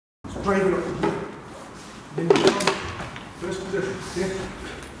drive it up to here. Then you come to this position,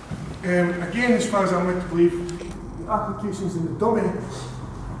 okay? Again, as far as I'm led to believe, the applications in the dummy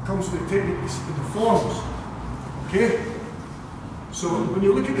comes from the techniques in the forms, okay? So when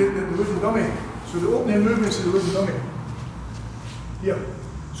you look at the wooden dummy, so the opening movements of the wooden dummy, here.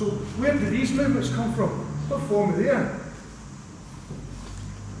 So where do these movements come from? What form are they in?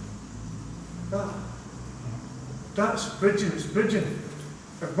 That's bridging, it's bridging.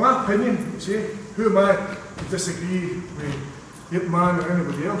 In my opinion, say, who am I to disagree with Yip Man or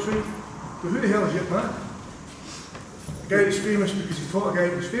anybody else, right? But who the hell is Yip Man? A guy that's famous because he taught a guy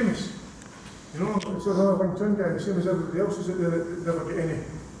that was famous. You know, it's another Wing Chun guy, the same as everybody else is out there that never get any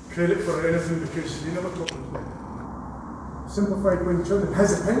credit for anything because they never taught them. Simplified Wing Chun, in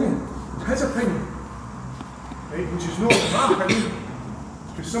his opinion, right, which is not my opinion,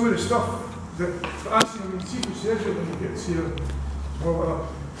 because some of the stuff that I see in Sifu says when he gets here, well,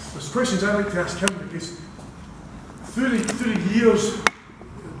 there's questions I like to ask him because through the years,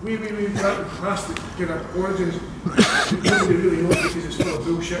 way past the kind of origins, nobody really knows because it's full of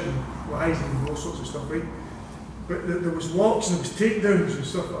bullshit and lies and all sorts of stuff, right? But there was locks and there was takedowns and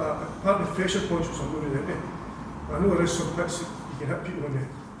stuff like that. Apparently pressure points was I'm going to I know there is some bits that you can hit people in the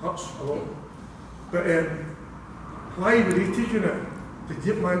huts a lot. But why were they taking it? The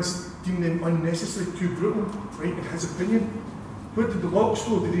Yip Man's deemed them unnecessarily too brutal, right, in his opinion. Where did the locks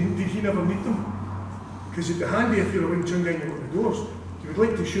go? Did he never need them? Because it'd be handy if you're a Wing Chun guy and you open the doors. You would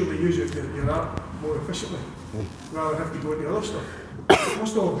like to surely use your art more efficiently, rather than have to go into other stuff. It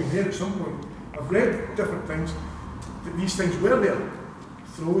must all have been there at some point. I've read different things, that these things were there.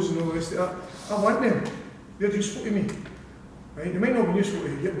 Throws and all the rest of that. I want them. They're useful to me. Right? They might not be useful to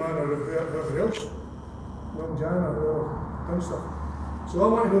Yip Man or whoever else. Long Jan or whoever done stuff. So I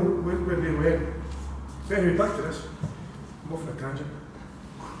want to know where they went. But anyway, back to this. I'm off on a tangent.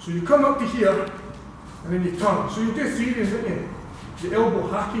 So you come up to here, and then you turn. So you do three things, don't you? The elbow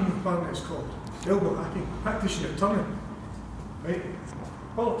hacking, apparently it's called. Elbow hacking. Practicing your turning. Right?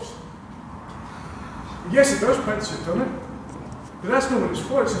 Bollocks. Yes, it does practice your turning. But that's not what it's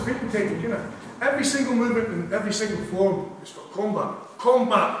for. It's a fighting technique, isn't it? Every single movement and every single form is for combat.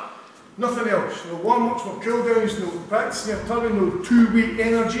 Combat. Nothing else. No warm-ups, no cool-downs, no practicing your turning, no two-way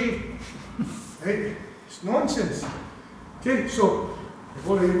energy. Right? It's nonsense. Okay, so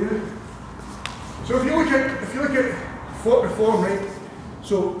what are you doing? So if you look at the form, right?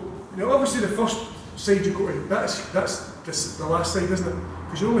 So obviously the first side you go to, that's the last side, isn't it?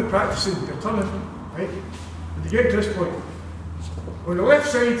 Because you're only practicing your turning, right? And you get to this point. On the left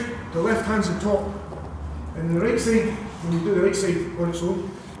side, the left hand's on top, and on the right side, when you do the right side on its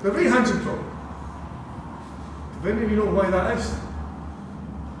own, the right hand's on top. Do any of you know why that is? Do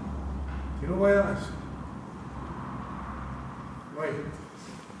you know why that is? Right.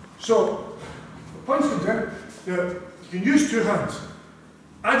 So, the punch comes in, you can use two hands.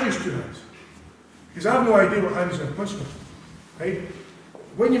 I'd use two hands. Because I have no idea what hand is going to punch me. Right?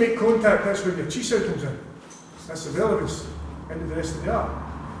 When you make contact, that's when your chi side comes in. That's the relevance into the rest of the art.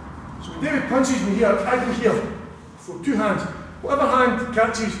 So when David punches me here, I go here for two hands. Whatever hand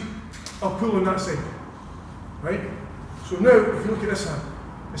catches, I'll pull on that side. Right? So now, if you look at this hand,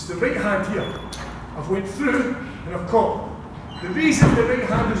 it's the right hand here. I've went through and I've caught. The reason the right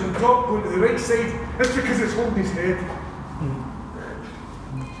hand is on top going to the right side is because it's holding his head.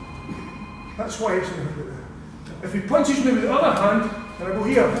 That's why it's going to do that. If he punches me with the other hand, and I go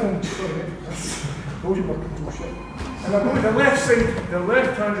here, hold your control shit. And I go to the left side, the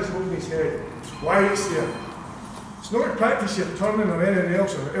left hand is holding his head. That's why it's there. It's not to practice your turning or anything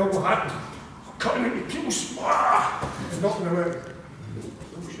else, or elbow hacking, cutting into people's and knocking them out.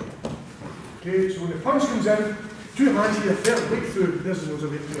 Okay, so when the punch comes in, two hands here, right through, there's the nose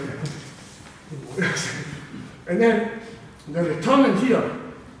of it. And then, now the turning here,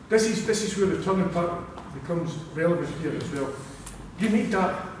 this is where the turning part becomes relevant here as well. You need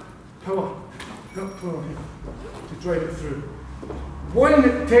that power here, to drive it through.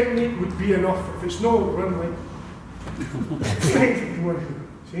 One technique would be enough. If it's not, run like.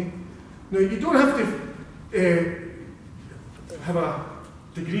 See? Now you don't have to have a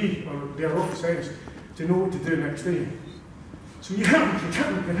degree or be a rocket scientist to know what to do next, do you? So you can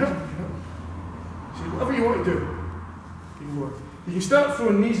help. See, whatever you want to do, you can go. You can start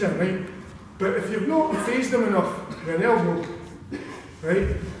throwing knees in, right? But if you've not phased him enough with an elbow, right,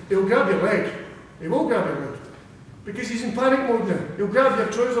 he'll grab your leg. He will grab your leg. Because he's in panic mode now. He'll grab your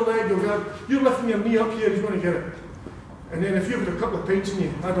trouser leg, you're lifting your knee up here, he's going to get it. And then if you've got a couple of pints in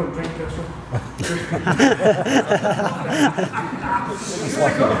you, I don't drink this one. If you've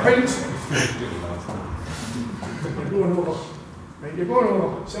got a couple of pints, you're going over. Right, you're going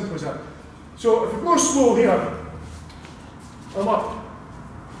over, simple as that. So if you go slow here, I'm up,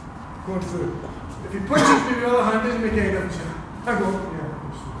 going through. If you punch it through the other hand, doesn't make any difference. I go, yeah, go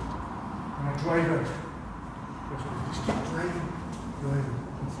through. And I drive in. Just keep driving,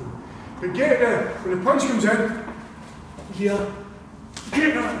 through. But get it there, when the punch comes in, here,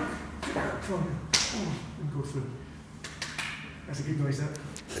 get that from you, and go through. That's a good noise, that.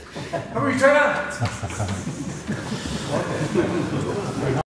 How about you try that?